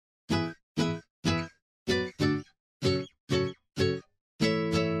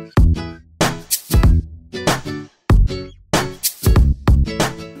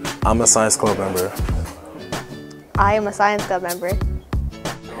I'm a science club member. I am a science club member.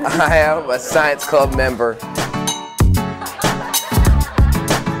 I am a science club member.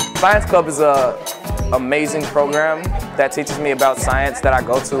 Science club is an amazing program that teaches me about science that I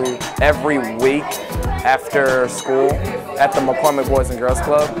go to every week after school at the McCormick Boys and Girls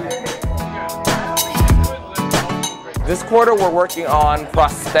Club. This quarter we're working on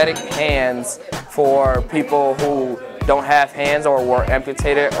prosthetic hands for people who don't have hands or were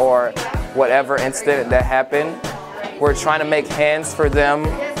amputated or whatever incident that happened. We're trying to make hands for them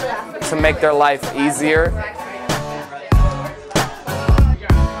to make their life easier.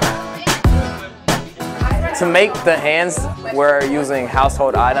 To make the hands, we're using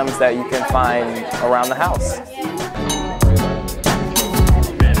household items that you can find around the house.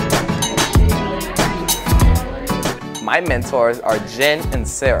 My mentors are Jen and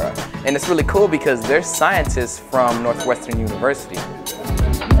Sarah, and it's really cool because they're scientists from Northwestern University.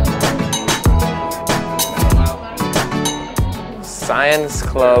 Science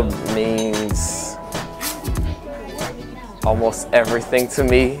club means almost everything to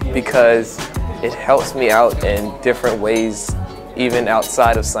me because it helps me out in different ways, even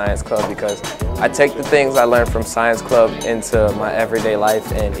outside of science club, because I take the things I learned from science club into my everyday life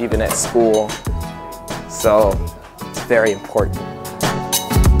and even at school. So it's very important.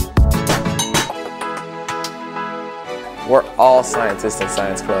 We're all scientists in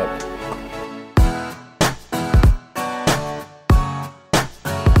science club.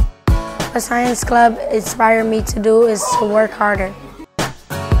 What science club inspired me to do is to work harder.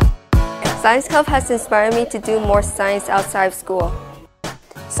 Science club has inspired me to do more science outside of school.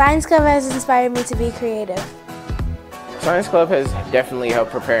 Science club has inspired me to be creative. Science club has definitely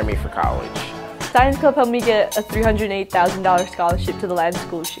helped prepare me for college. Science club helped me get a $308,000 scholarship to the Latin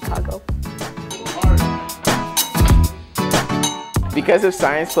School of Chicago. Because of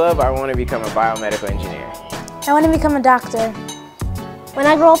science club, I want to become a biomedical engineer. I want to become a doctor. When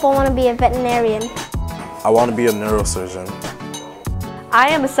I grow up, I want to be a veterinarian. I want to be a neurosurgeon. I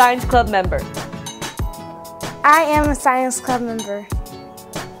am a science club member. I am a science club member.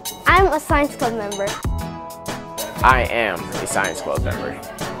 I'm a science club member. I am a science club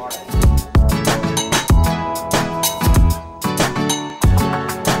member.